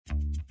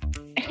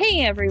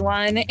Hey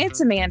everyone,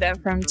 it's Amanda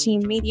from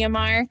Team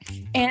MediaMar,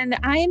 and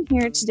I am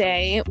here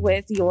today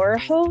with your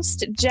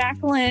host,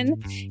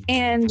 Jacqueline,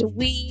 and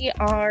we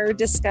are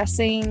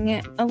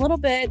discussing a little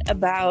bit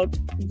about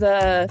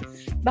the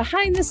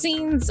behind the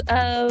scenes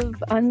of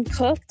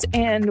Uncooked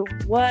and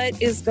what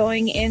is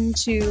going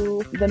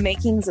into the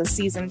makings of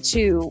season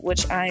 2,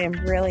 which I am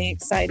really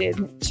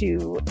excited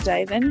to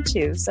dive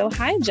into. So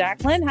hi,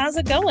 Jacqueline, how's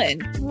it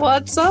going?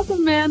 What's up,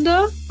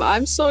 Amanda?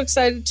 I'm so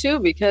excited too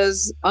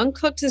because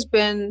Uncooked has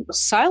been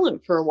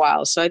silent for a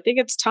while. So I think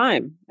it's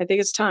time.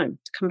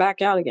 To come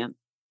back out again.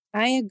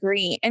 I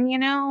agree. And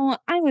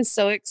I was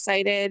so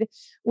excited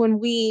when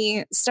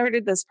we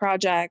started this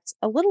project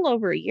a little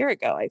over a year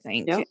ago, I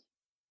think. Yep.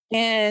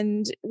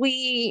 And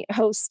we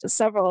host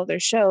several other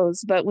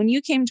shows. But when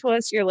you came to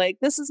us, you're like,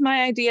 this is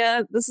my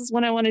idea. This is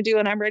what I want to do.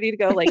 And I'm ready to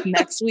go like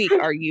next week.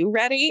 Are you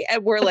ready?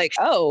 And we're like,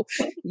 oh,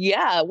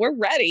 yeah, we're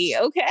ready.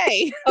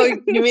 Okay. Oh,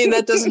 you mean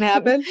that doesn't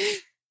happen?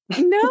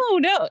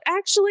 No.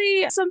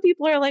 Actually, some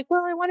people are like,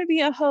 well, I want to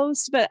be a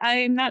host, but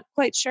I'm not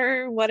quite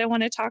sure what I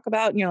want to talk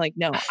about. And you're like,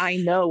 no, I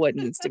know what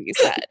needs to be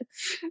said.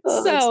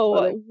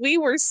 So we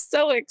were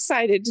so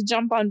excited to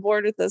jump on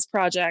board with this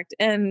project.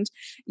 And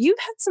you've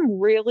had some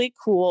really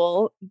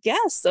cool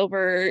guests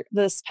over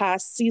this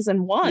past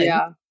season 1.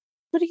 Yeah.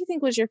 What do you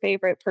think was your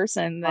favorite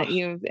person that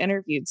you've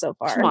interviewed so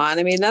far? Come on.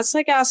 I mean, that's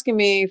like asking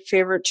me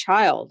favorite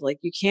child. Like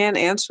you can't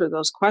answer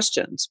those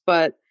questions,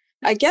 but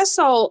I guess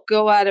I'll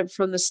go at it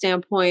from the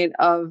standpoint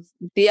of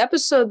the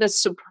episode that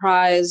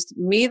surprised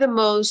me the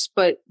most,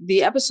 but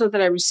the episode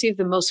that I received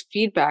the most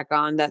feedback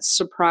on that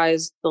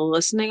surprised the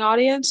listening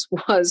audience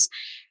was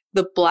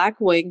the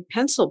Blackwing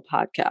Pencil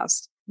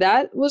podcast.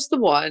 That was the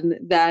one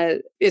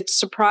that it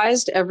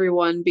surprised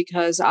everyone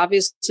because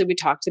obviously we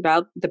talked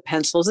about the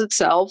pencils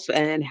itself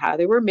and how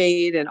they were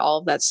made and all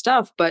of that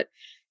stuff. But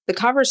the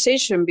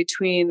conversation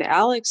between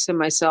Alex and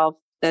myself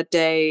that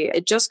day,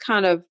 it just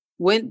kind of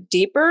went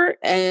deeper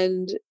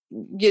and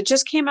it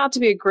just came out to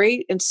be a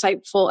great,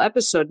 insightful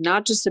episode,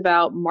 not just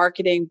about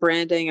marketing,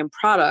 branding, and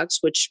products,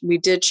 which we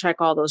did check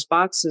all those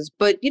boxes.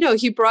 But,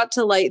 he brought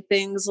to light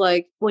things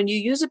like when you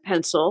use a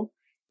pencil,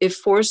 it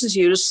forces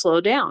you to slow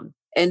down.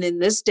 And in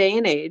this day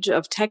and age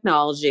of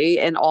technology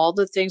and all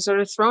the things that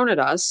are thrown at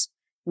us,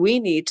 we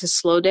need to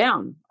slow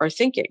down our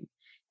thinking.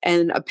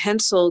 And a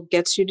pencil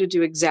gets you to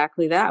do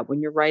exactly that when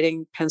you're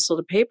writing pencil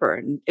to paper.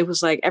 And it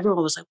was like,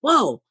 everyone was like,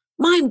 whoa,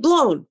 mind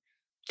blown.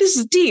 This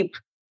is deep.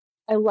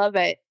 I love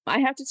it. I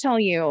have to tell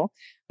you,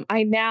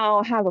 I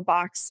now have a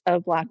box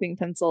of Blackwing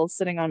pencils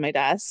sitting on my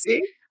desk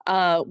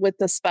with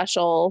the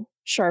special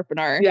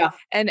sharpener. Yeah.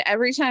 And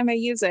every time I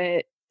use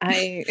it,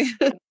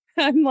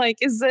 I'm like,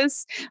 is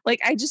this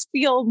like, I just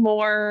feel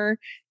more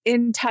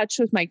in touch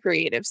with my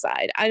creative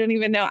side. I don't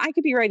even know. I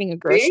could be writing a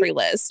grocery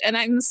list and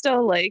I'm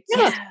still like,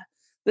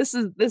 this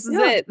is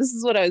it. This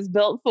is what I was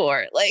built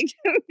for. Like,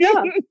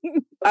 yeah.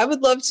 I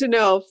would love to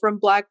know from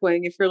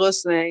Blackwing, if you're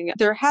listening,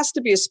 there has to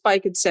be a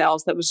spike in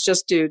sales that was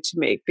just due to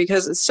me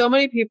because so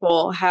many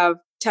people have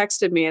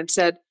texted me and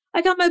said,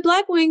 I got my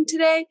Blackwing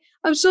today.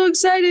 I'm so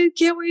excited.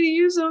 Can't wait to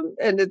use them.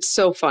 And it's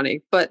so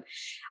funny. But,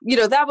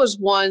 that was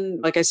one,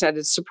 like I said,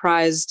 it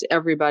surprised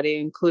everybody,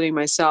 including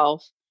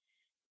myself.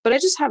 But I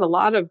just had a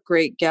lot of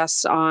great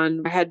guests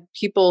on. I had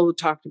people who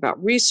talked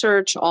about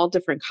research, all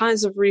different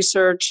kinds of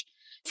research,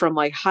 from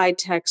like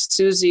high-tech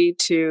Susie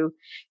to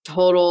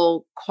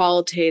total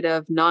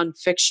qualitative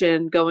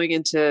nonfiction, going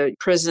into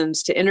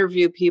prisons to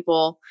interview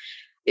people.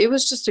 It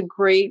was just a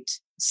great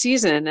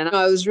season. And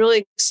I was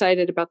really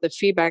excited about the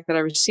feedback that I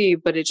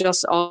received, but it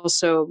just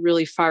also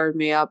really fired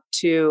me up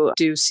to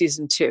do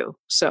season 2.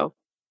 So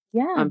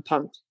yeah, I'm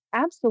pumped.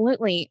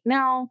 Absolutely.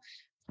 Now,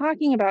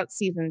 talking about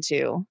season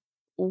 2,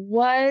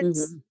 what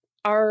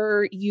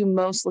are you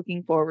most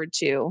looking forward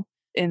to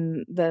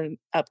in the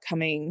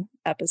upcoming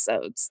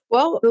episodes?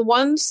 Well, the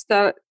ones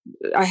that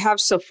I have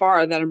so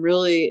far that I'm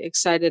really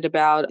excited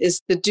about is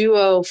the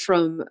duo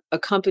from a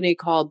company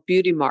called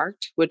Beauty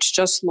Marked, which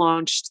just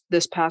launched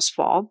this past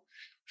fall,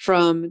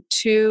 from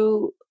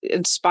 2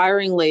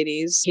 inspiring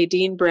ladies,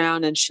 Kadeen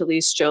Brown and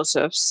Shalise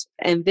Josephs.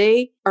 And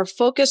they are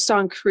focused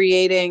on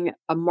creating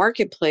a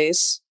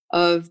marketplace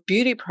of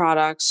beauty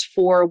products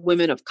for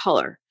women of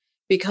color.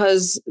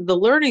 Because the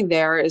learning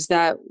there is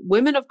that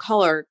women of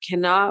color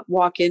cannot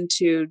walk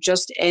into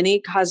just any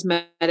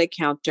cosmetic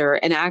counter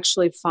and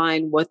actually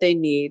find what they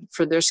need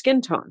for their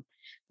skin tone,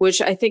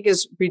 which I think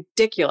is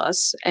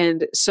ridiculous.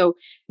 And so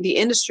the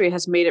industry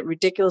has made it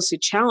ridiculously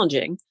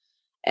challenging.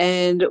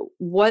 And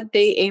what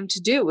they aim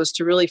to do was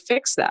to really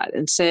fix that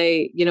and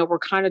say, we're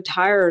kind of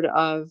tired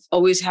of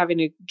always having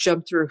to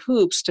jump through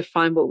hoops to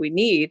find what we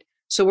need.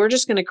 So we're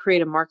just going to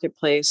create a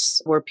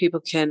marketplace where people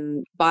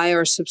can buy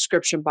our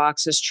subscription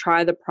boxes,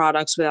 try the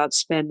products without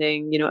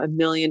spending, $1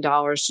 million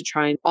to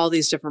try all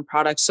these different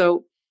products.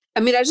 So,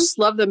 I just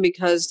love them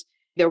because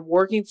they're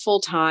working full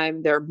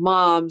time, they're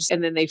moms,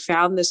 and then they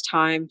found this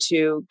time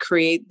to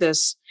create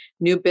this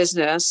new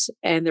business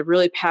and they're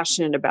really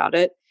passionate about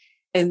it.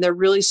 And they're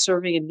really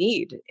serving a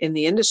need in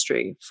the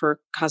industry for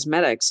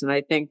cosmetics. And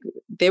I think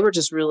they were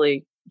just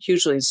really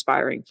hugely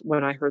inspiring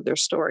when I heard their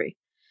story.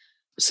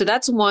 So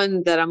that's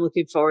one that I'm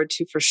looking forward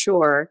to for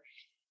sure.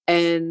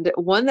 And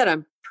one that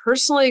I'm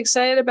personally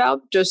excited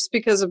about, just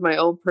because of my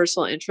own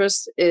personal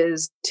interest,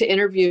 is to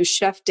interview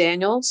Chef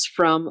Daniels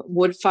from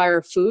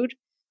Woodfire Food.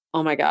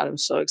 Oh my God, I'm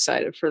so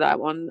excited for that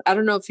one. I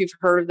don't know if you've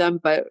heard of them,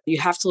 but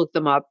you have to look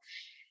them up.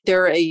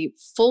 They're a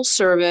full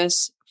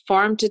service,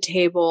 farm to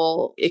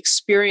table,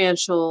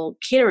 experiential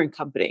catering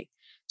company.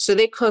 So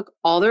they cook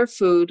all their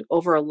food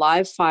over a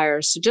live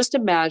fire. So just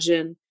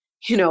imagine,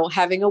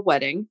 having a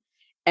wedding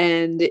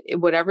and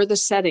whatever the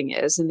setting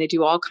is, and they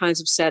do all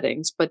kinds of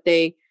settings, but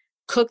they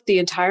cook the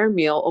entire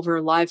meal over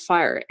a live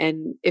fire.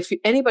 And if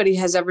anybody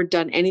has ever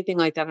done anything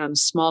like that on a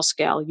small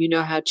scale, you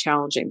know how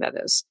challenging that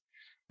is.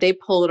 They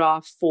pull it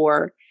off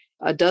for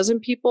a dozen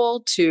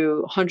people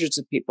to hundreds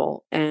of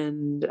people.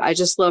 And I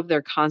just love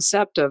their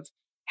concept of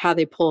how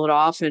they pull it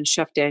off. And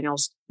Chef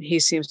Daniels, he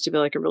seems to be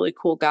like a really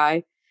cool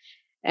guy.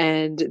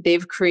 And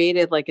they've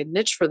created like a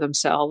niche for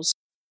themselves.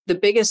 The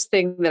biggest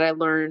thing that I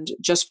learned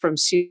just from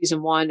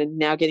season 1 and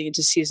now getting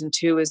into season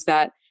 2 is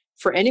that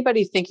for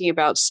anybody thinking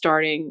about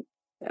starting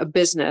a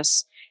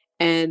business,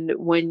 and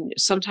when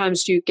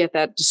sometimes you get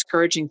that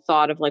discouraging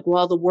thought of like,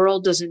 well, the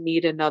world doesn't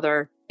need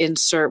another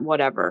insert,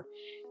 whatever.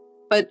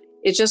 But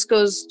it just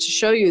goes to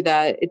show you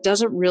that it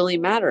doesn't really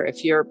matter.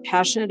 If you're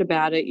passionate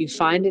about it, you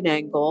find an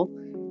angle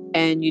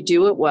and you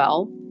do it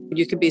well,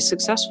 you can be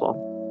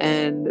successful.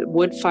 And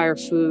Woodfire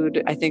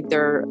Food, I think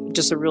they're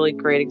just a really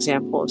great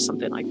example of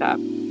something like that.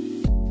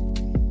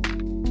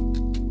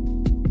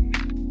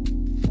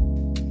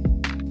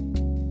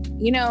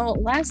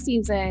 Last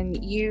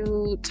season,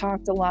 you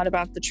talked a lot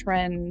about the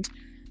trend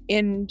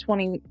in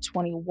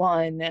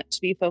 2021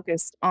 to be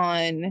focused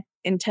on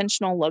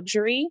intentional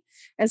luxury,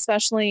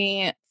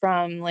 especially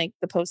from like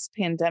the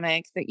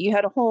post-pandemic, that you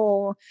had a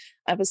whole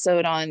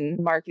episode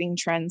on marketing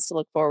trends to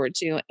look forward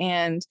to.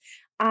 And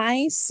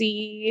I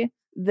see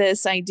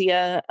this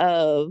idea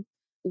of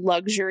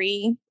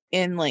luxury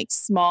in like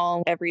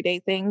small everyday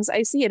things.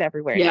 I see it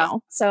everywhere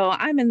now. So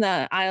I'm in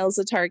the aisles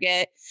of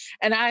Target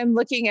and I'm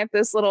looking at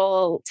this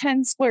little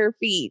 10 square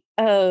feet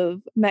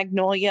of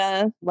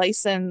Magnolia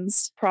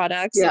licensed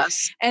products.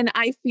 Yes. And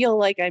I feel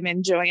like I'm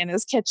in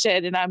Joanna's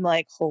kitchen and I'm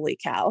like, holy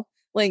cow.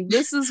 Like,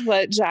 this is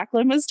what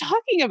Jacqueline was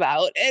talking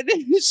about. And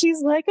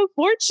she's like a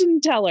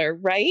fortune teller,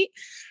 right?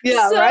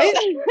 Yeah, right?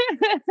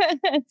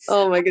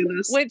 Oh my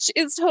goodness. Which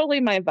is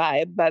totally my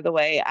vibe, by the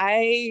way.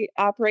 I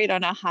operate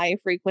on a high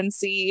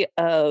frequency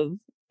of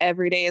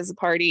every day is a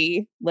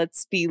party.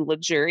 Let's be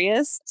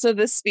luxurious. So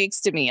this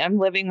speaks to me. I'm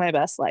living my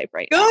best life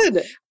right now.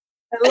 Good.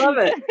 I love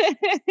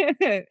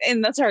it.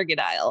 In the Target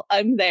aisle.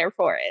 I'm there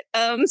for it.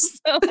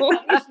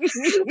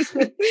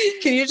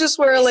 Can you just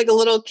wear like a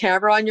little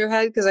camera on your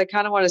head? Because I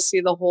kind of want to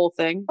see the whole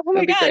thing. Oh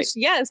my gosh.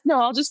 Yes. No,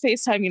 I'll just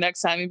FaceTime you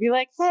next time and be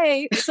like,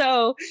 hey,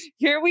 so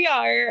here we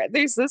are.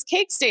 There's this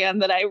cake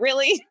stand that I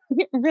really,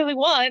 really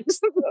want.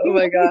 Oh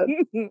my God.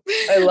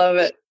 I love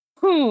it.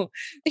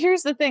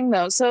 Here's the thing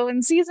though. So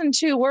in season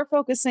 2, we're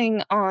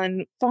focusing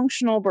on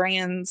functional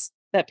brands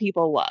that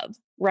people love.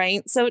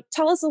 Right. So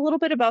tell us a little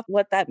bit about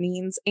what that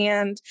means.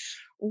 And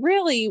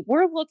really,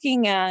 we're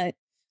looking at,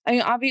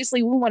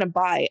 obviously, we want to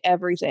buy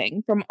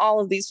everything from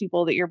all of these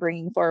people that you're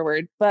bringing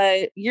forward,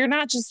 but you're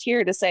not just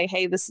here to say,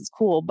 hey, this is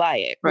cool, buy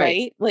it.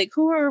 Right. Like,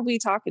 who are we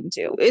talking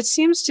to? It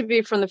seems to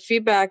be from the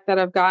feedback that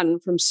I've gotten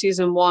from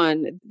season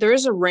 1, there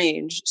is a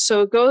range.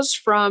 So it goes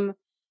from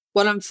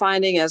what I'm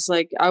finding as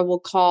like, I will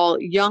call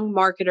young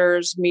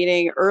marketers,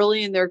 meaning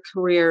early in their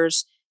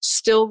careers,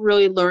 still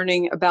really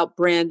learning about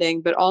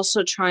branding, but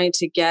also trying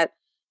to get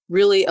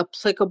really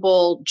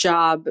applicable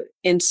job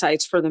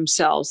insights for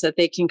themselves that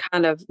they can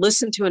kind of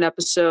listen to an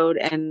episode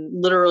and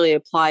literally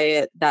apply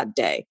it that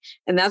day.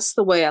 And that's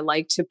the way I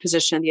like to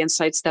position the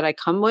insights that I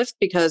come with,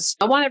 because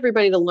I want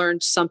everybody to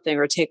learn something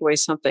or take away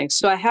something.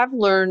 So I have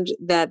learned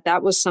that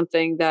that was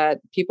something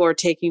that people are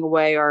taking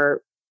away,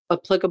 are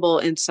applicable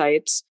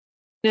insights.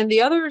 And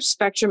the other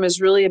spectrum is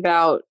really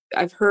about,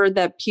 I've heard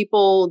that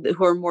people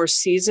who are more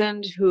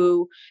seasoned,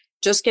 who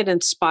just get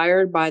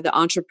inspired by the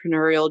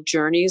entrepreneurial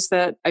journeys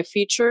that I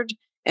featured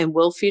and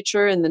will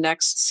feature in the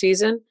next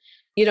season,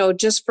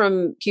 just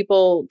from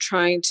people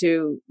trying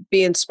to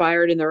be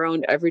inspired in their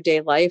own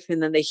everyday life.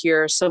 And then they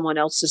hear someone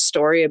else's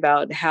story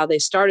about how they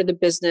started the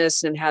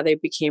business and how they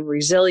became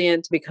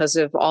resilient because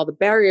of all the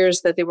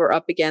barriers that they were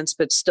up against,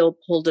 but still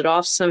pulled it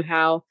off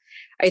somehow.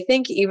 I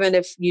think even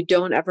if you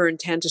don't ever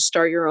intend to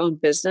start your own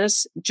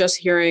business, just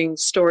hearing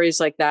stories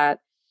like that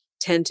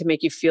tend to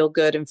make you feel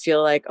good and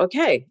feel like,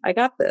 okay, I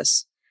got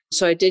this.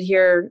 So I did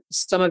hear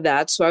some of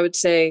that. So I would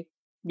say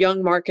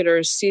young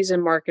marketers,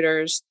 seasoned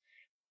marketers.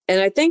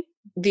 And I think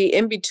the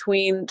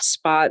in-between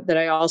spot that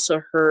I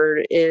also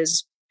heard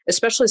is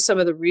especially some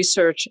of the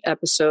research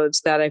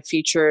episodes that I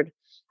featured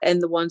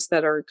and the ones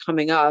that are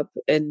coming up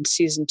in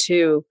season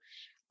 2.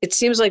 It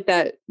seems like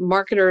that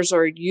marketers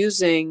are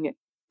using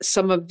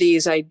some of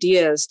these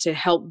ideas to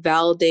help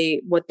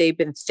validate what they've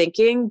been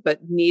thinking, but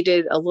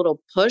needed a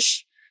little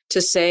push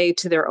to say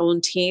to their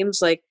own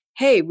teams, like,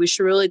 hey, we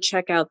should really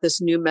check out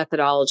this new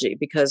methodology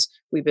because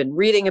we've been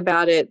reading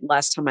about it.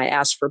 Last time I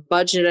asked for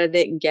budget, I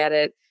didn't get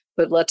it,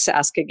 but let's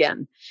ask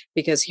again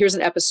because here's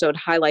an episode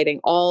highlighting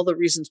all the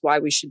reasons why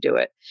we should do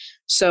it.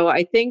 So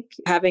I think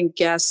having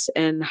guests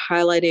and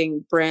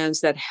highlighting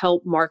brands that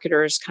help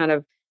marketers kind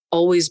of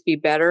always be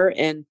better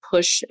and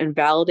push and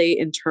validate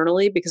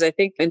internally, because I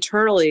think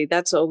internally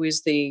that's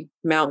always the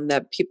mountain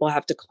that people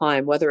have to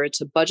climb, whether it's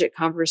a budget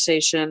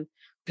conversation,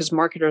 because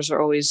marketers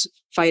are always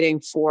fighting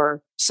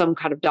for some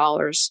kind of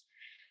dollars.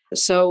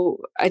 So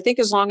I think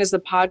as long as the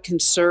pod can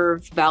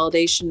serve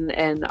validation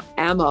and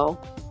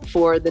ammo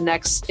for the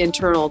next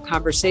internal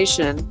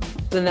conversation,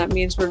 then that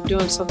means we're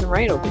doing something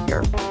right over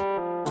here.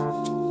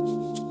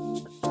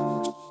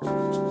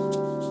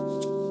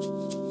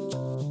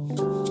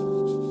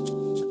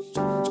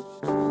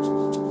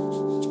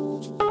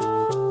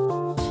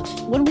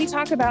 When we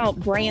talk about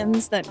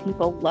brands that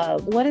people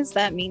love, what does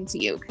that mean to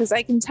you? Because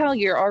I can tell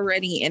you're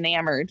already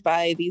enamored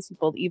by these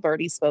people that you've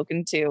already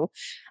spoken to.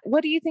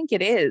 What do you think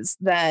it is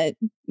that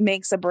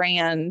makes a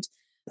brand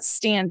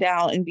stand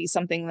out and be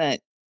something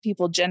that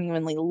people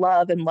genuinely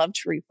love and love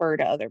to refer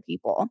to other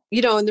people?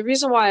 And the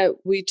reason why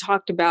we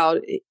talked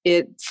about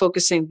it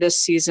focusing this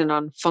season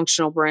on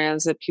functional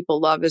brands that people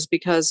love is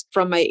because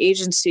from my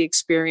agency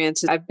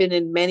experience, I've been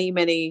in many,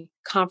 many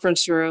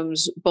conference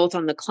rooms, both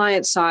on the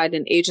client side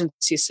and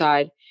agency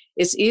side.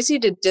 It's easy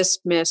to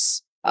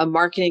dismiss a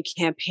marketing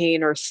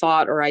campaign or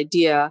thought or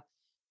idea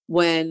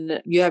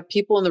when you have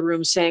people in the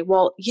room saying,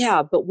 well,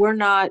 yeah, but we're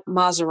not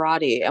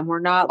Maserati and we're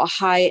not a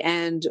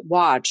high-end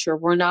watch or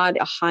we're not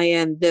a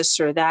high-end this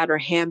or that or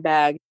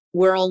handbag.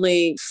 We're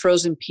only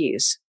frozen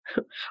peas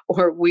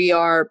or we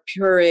are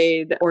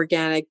pureed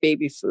organic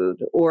baby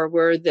food or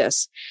we're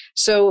this.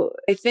 So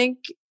I think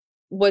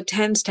what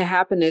tends to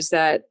happen is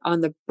that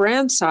on the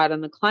brand side, on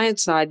the client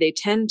side, they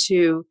tend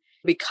to,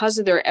 because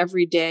of their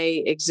everyday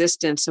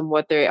existence and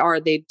what they are,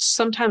 they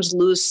sometimes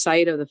lose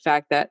sight of the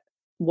fact that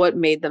what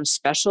made them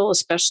special,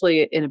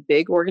 especially in a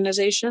big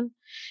organization.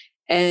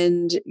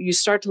 And you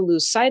start to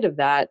lose sight of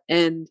that.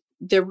 And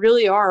there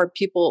really are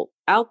people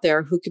out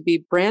there who could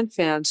be brand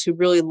fans who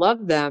really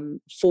love them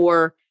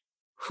for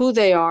who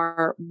they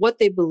are, what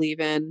they believe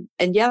in.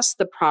 And yes,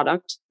 the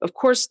product, of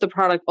course, the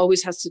product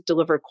always has to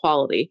deliver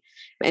quality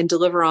and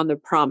deliver on the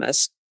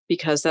promise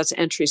because that's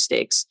entry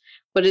stakes.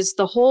 But it's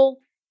the whole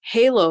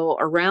halo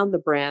around the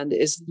brand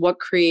is what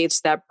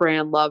creates that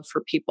brand love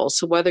for people.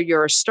 So whether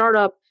you're a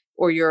startup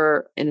or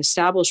you're an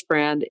established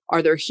brand,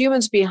 are there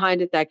humans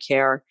behind it that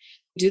care?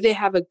 Do they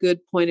have a good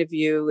point of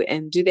view?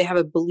 And do they have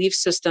a belief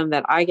system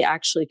that I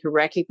actually could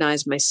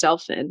recognize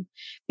myself in?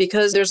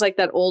 Because there's like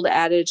that old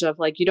adage of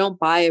like, you don't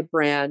buy a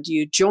brand,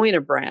 you join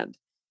a brand.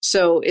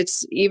 So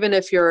it's even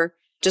if you're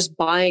just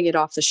buying it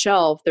off the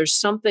shelf, there's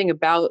something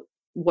about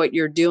what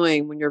you're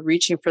doing when you're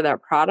reaching for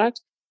that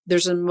product.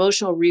 There's an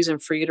emotional reason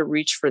for you to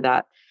reach for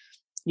that.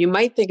 You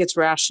might think it's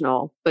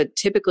rational, but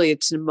typically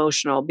it's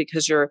emotional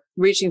because you're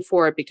reaching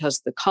for it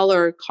because the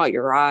color caught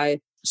your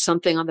eye,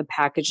 something on the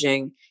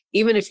packaging.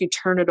 Even if you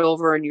turn it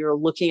over and you're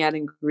looking at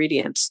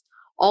ingredients,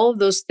 all of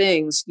those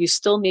things, you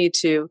still need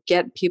to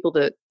get people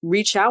to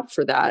reach out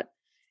for that.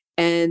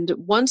 And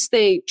once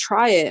they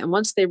try it and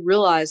once they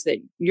realize that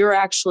you're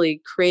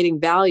actually creating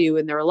value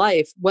in their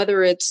life,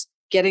 whether it's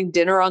getting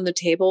dinner on the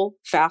table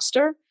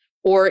faster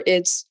or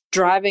it's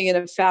driving in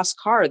a fast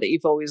car that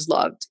you've always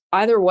loved,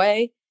 either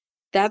way,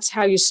 that's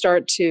how you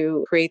start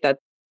to create that.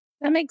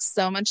 That makes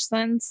so much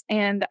sense.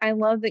 And I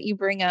love that you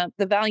bring up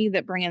the value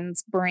that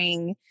brands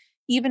bring,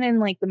 even in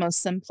like the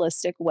most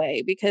simplistic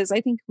way, because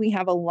I think we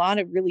have a lot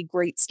of really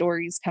great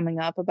stories coming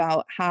up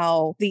about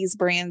how these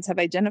brands have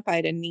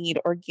identified a need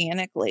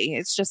organically.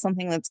 It's just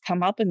something that's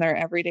come up in their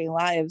everyday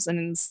lives. And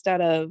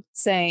instead of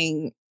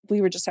saying, we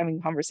were just having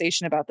a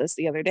conversation about this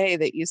the other day,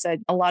 that you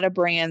said a lot of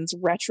brands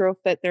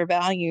retrofit their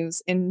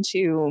values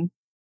into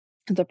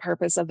the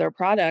purpose of their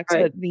products,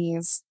 Right. but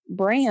these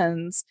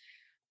brands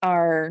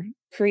are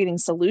creating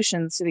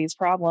solutions to these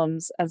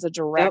problems as a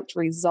direct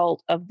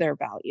result of their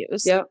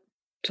values. Yep,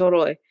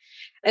 totally.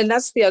 And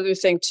that's the other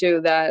thing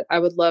too, that I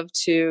would love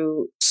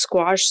to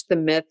squash the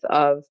myth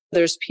of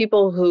there's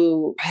people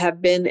who have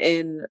been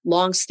in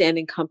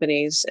long-standing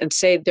companies and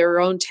say their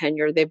own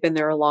tenure, they've been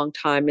there a long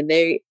time and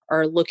they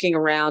are looking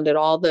around at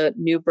all the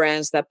new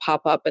brands that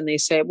pop up and they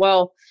say,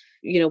 well,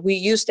 we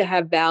used to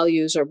have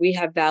values or we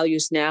have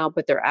values now,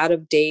 but they're out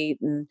of date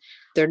and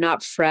they're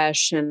not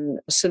fresh. And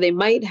so they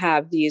might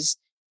have these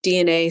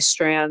DNA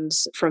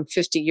strands from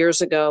 50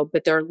 years ago,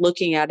 but they're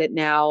looking at it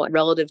now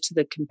relative to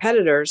the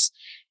competitors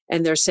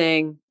and they're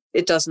saying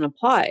it doesn't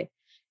apply.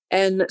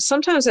 And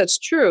sometimes that's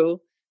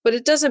true, but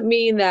it doesn't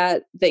mean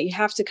that you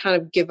have to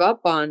kind of give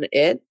up on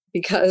it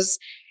because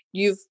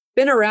you've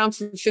been around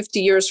for 50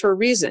 years for a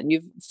reason.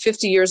 You've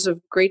 50 years of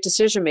great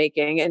decision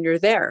making and you're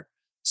there.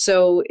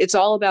 So it's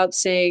all about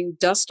saying,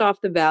 dust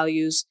off the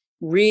values,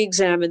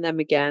 re-examine them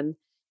again,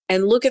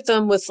 and look at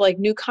them with like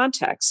new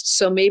context.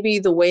 So maybe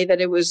the way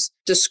that it was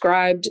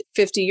described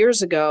 50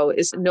 years ago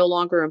is no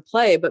longer in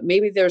play, but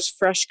maybe there's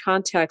fresh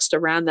context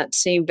around that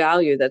same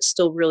value that's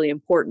still really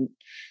important.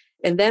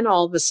 And then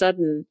all of a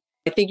sudden,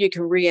 I think you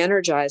can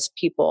re-energize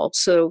people.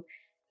 So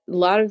a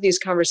lot of these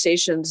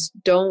conversations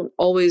don't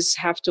always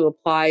have to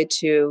apply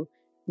to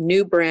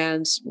new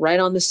brands right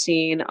on the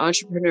scene,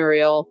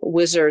 entrepreneurial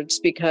wizards,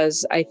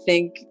 because I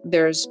think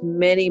there's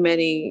many,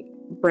 many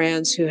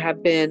brands who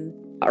have been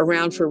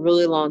around for a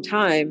really long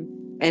time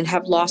and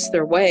have lost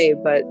their way,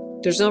 but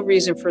there's no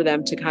reason for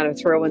them to kind of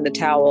throw in the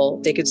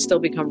towel. They could still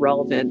become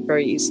relevant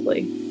very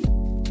easily.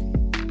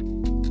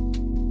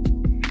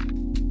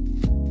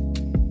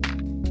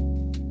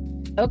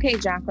 Okay,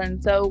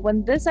 Jacqueline. So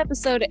when this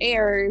episode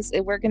airs,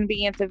 we're going to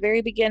be at the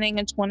very beginning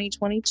of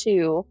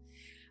 2022.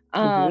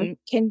 Can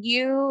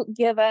you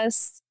give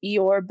us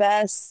your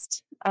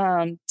best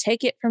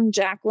take it from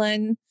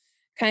Jacqueline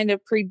kind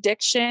of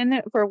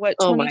prediction for what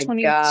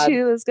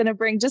 2022 is going to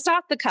bring, just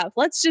off the cuff?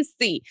 Let's just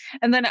see.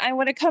 And then I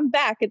want to come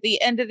back at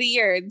the end of the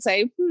year and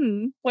say,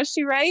 was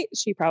she right?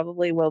 She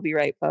probably will be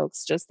right,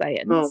 folks. Just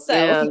saying.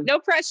 Man. No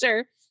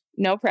pressure.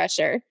 No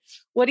pressure.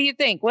 What do you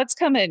think? What's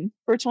coming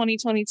for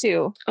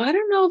 2022? I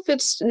don't know if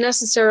it's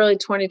necessarily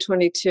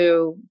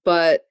 2022,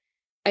 but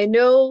I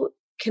know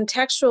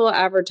contextual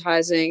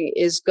advertising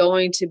is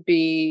going to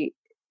be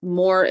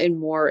more and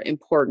more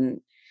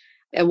important.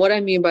 And what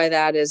I mean by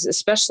that is,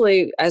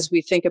 especially as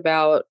we think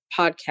about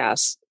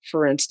podcasts,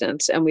 for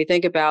instance, and we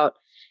think about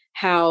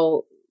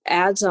how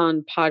ads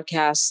on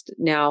podcasts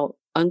now,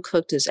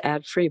 Uncooked is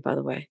ad free, by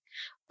the way,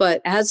 but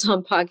ads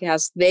on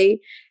podcasts, they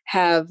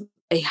have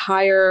a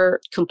higher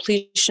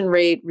completion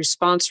rate,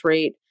 response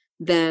rate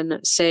than,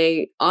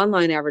 say,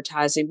 online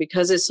advertising,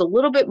 because it's a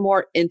little bit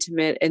more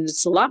intimate and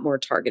it's a lot more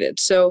targeted.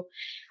 So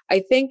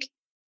I think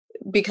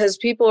because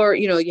people are,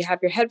 you have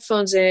your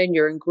headphones in,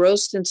 you're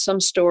engrossed in some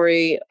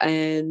story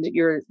and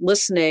you're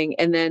listening,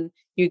 and then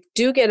you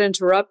do get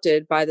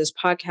interrupted by this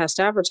podcast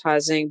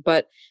advertising,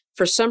 but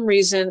for some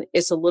reason,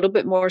 it's a little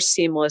bit more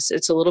seamless.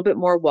 It's a little bit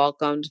more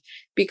welcomed,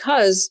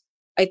 because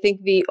I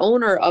think the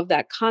owner of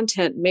that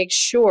content makes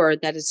sure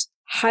that it's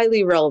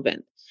highly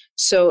relevant.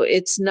 So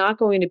it's not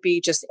going to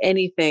be just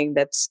anything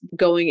that's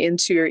going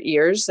into your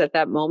ears at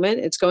that moment.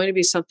 It's going to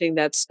be something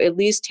that's at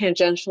least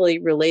tangentially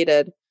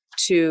related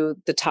to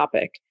the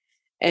topic.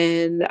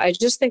 And I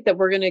just think that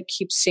we're going to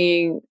keep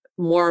seeing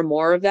more and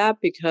more of that,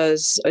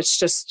 because it's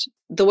just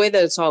the way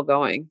that it's all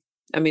going.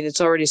 I mean,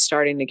 it's already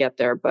starting to get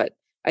there, but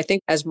I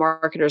think as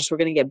marketers, we're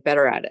going to get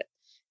better at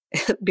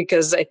it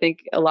because I think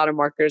a lot of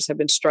marketers have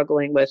been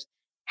struggling with,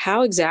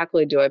 how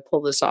exactly do I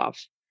pull this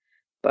off?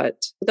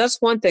 But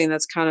that's one thing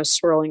that's kind of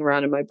swirling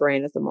around in my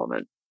brain at the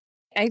moment.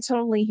 I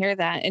totally hear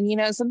that. And,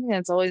 something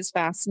that's always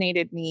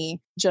fascinated me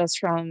just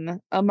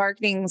from a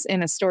marketing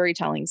and a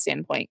storytelling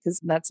standpoint, because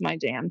that's my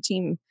jam.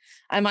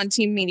 I'm on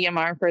Team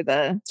MediaMar for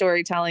the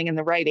storytelling and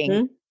the writing.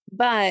 Mm-hmm.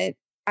 But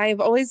I've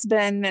always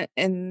been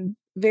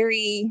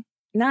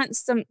not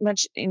so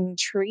much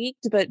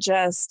intrigued, but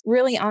just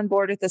really on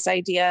board with this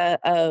idea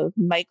of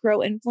micro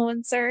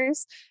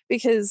influencers,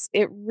 because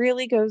it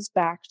really goes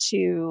back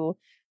to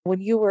when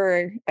you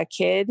were a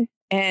kid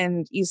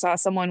and you saw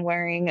someone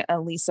wearing a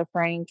Lisa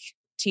Frank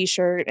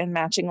t-shirt and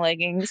matching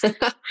leggings.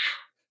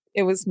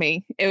 It was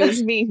me. It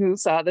was me who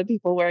saw the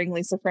people wearing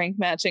Lisa Frank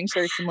matching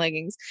shirts and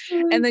leggings.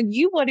 And then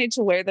you wanted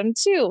to wear them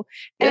too.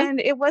 Yeah.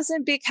 And it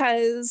wasn't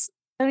because,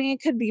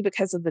 it could be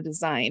because of the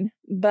design,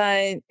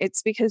 but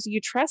it's because you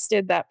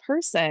trusted that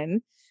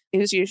person. It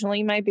was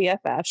usually my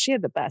BFF. She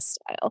had the best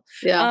style.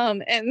 Yeah.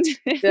 And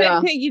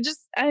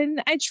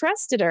I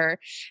trusted her,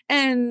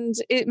 and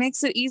it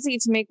makes it easy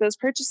to make those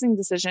purchasing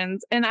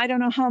decisions. And I don't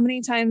know how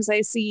many times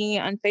I see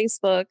on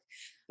Facebook,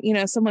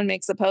 someone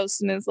makes a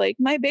post and is like,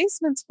 my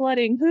basement's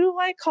flooding. Who do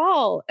I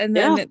call? And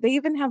then they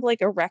even have like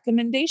a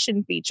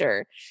recommendation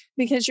feature,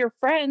 because your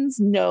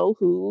friends know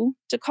who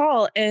to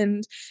call.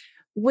 And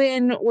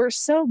when we're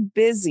so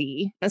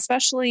busy,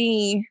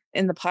 especially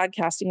in the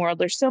podcasting world,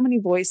 there's so many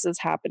voices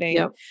happening.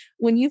 Yep.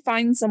 When you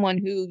find someone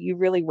who you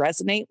really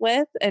resonate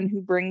with and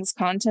who brings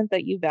content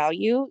that you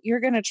value, you're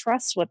going to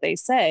trust what they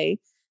say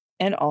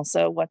and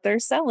also what they're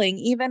selling.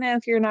 Even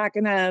if you're not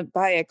going to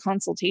buy a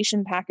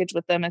consultation package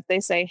with them, if they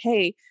say,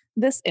 hey,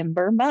 this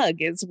Ember mug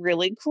is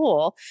really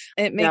cool,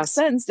 it makes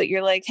sense that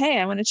you're like, hey,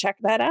 I'm going to check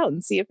that out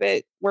and see if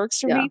it works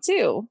for me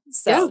too.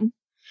 So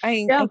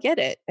I get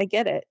it. I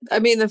get it. I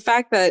mean, the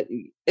fact that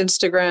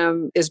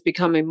Instagram is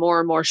becoming more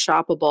and more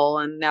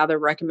shoppable, and now they're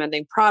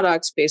recommending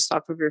products based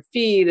off of your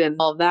feed and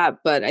all of that.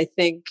 But I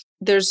think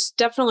there's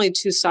definitely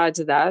two sides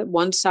of that.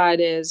 One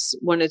side is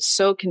when it's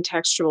so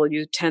contextual,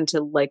 you tend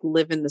to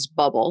live in this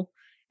bubble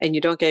and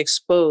you don't get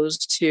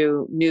exposed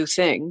to new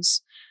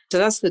things. So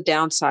that's the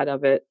downside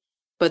of it.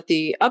 But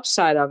the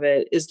upside of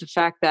it is the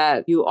fact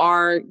that you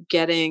are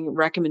getting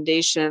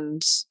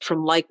recommendations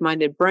from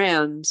like-minded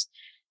brands,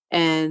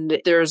 and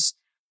there's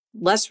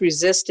less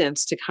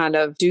resistance to kind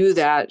of do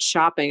that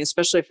shopping,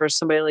 especially for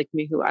somebody like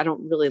me who I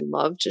don't really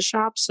love to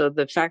shop. So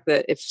the fact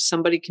that if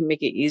somebody can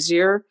make it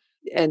easier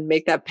and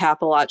make that path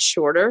a lot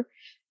shorter,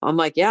 I'm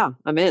like, yeah,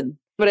 I'm in.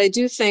 But I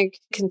do think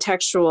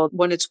contextual,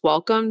 when it's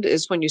welcomed,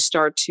 is when you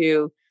start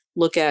to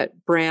look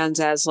at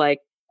brands as like,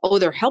 oh,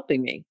 they're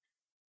helping me,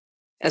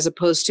 as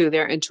opposed to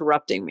they're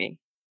interrupting me.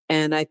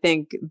 And I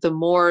think the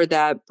more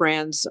that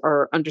brands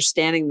are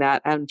understanding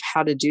that and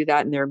how to do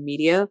that in their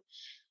media,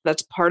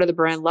 that's part of the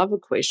brand love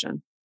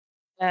equation.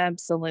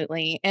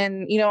 Absolutely.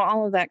 And,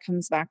 all of that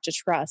comes back to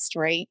trust,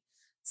 right?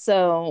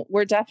 So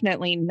we're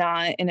definitely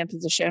not in a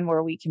position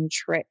where we can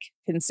trick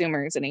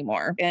consumers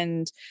anymore.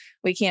 And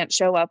we can't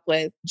show up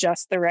with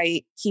just the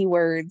right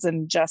keywords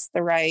and just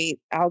the right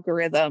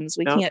algorithms.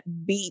 We Yep.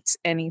 can't beat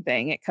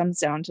anything. It comes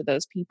down to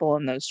those people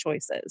and those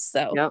choices.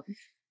 So Yep.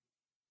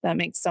 that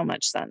makes so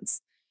much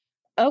sense.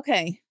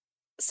 Okay.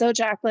 So,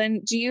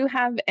 Jacqueline, do you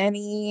have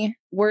any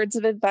words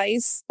of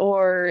advice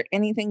or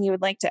anything you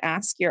would like to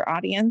ask your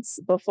audience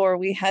before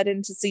we head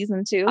into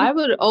season 2? I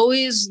would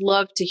always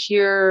love to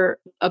hear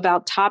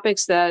about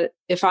topics that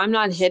if I'm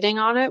not hitting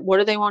on it, what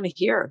do they want to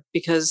hear?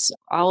 Because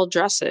I'll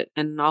address it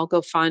and I'll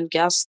go find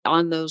guests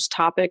on those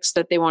topics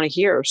that they want to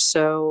hear.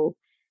 So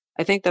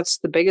I think that's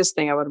the biggest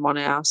thing I would want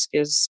to ask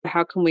is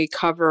how can we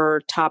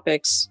cover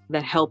topics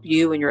that help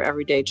you in your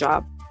everyday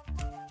job?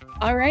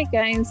 All right,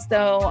 guys.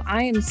 So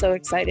I am so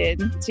excited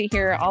to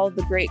hear all of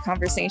the great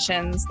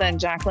conversations that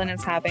Jacqueline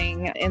is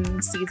having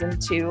in season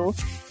 2.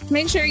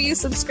 Make sure you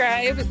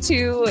subscribe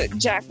to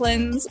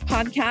Jacqueline's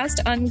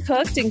podcast,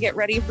 Uncooked, and get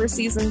ready for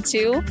season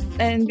 2.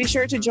 And be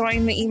sure to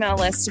join the email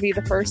list to be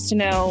the first to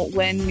know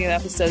when new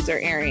episodes are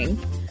airing.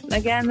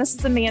 Again, this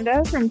is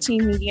Amanda from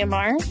Team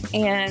MediaMar,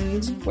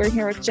 and we're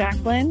here with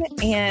Jacqueline,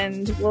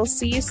 and we'll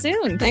see you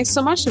soon. Thanks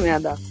so much,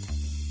 Amanda.